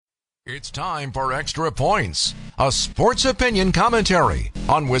It's time for Extra Points, a sports opinion commentary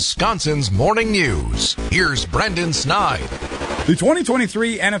on Wisconsin's morning news. Here's Brendan Snide. The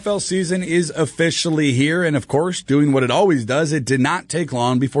 2023 NFL season is officially here, and of course, doing what it always does, it did not take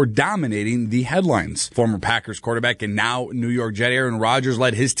long before dominating the headlines. Former Packers quarterback and now New York Jet Aaron Rodgers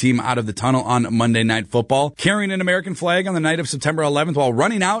led his team out of the tunnel on Monday Night Football, carrying an American flag on the night of September 11th while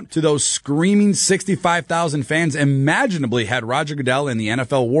running out to those screaming 65,000 fans imaginably had Roger Goodell and the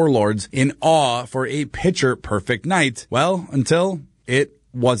NFL warlords in awe for a picture-perfect night. Well, until it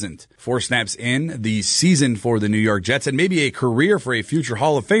wasn't. 4 snaps in, the season for the New York Jets and maybe a career for a future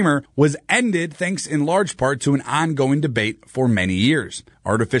Hall of Famer was ended thanks in large part to an ongoing debate for many years.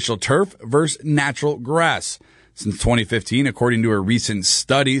 Artificial turf versus natural grass. Since 2015, according to a recent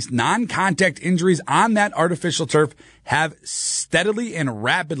study, non-contact injuries on that artificial turf have steadily and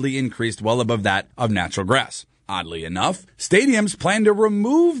rapidly increased well above that of natural grass. Oddly enough, stadiums plan to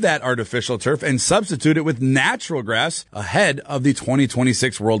remove that artificial turf and substitute it with natural grass ahead of the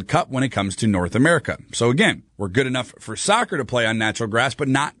 2026 World Cup when it comes to North America. So again, we're good enough for soccer to play on natural grass, but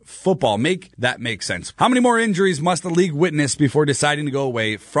not football. Make that make sense. How many more injuries must the league witness before deciding to go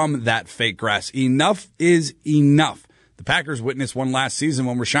away from that fake grass? Enough is enough. The Packers witnessed one last season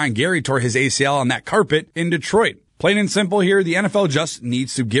when Rashawn Gary tore his ACL on that carpet in Detroit. Plain and simple here, the NFL just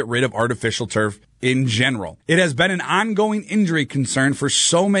needs to get rid of artificial turf in general. It has been an ongoing injury concern for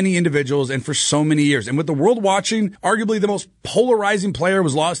so many individuals and for so many years. And with the world watching, arguably the most polarizing player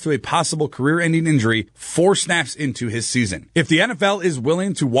was lost to a possible career-ending injury 4 snaps into his season. If the NFL is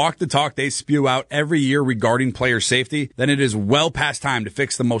willing to walk the talk they spew out every year regarding player safety, then it is well past time to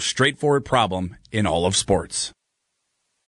fix the most straightforward problem in all of sports.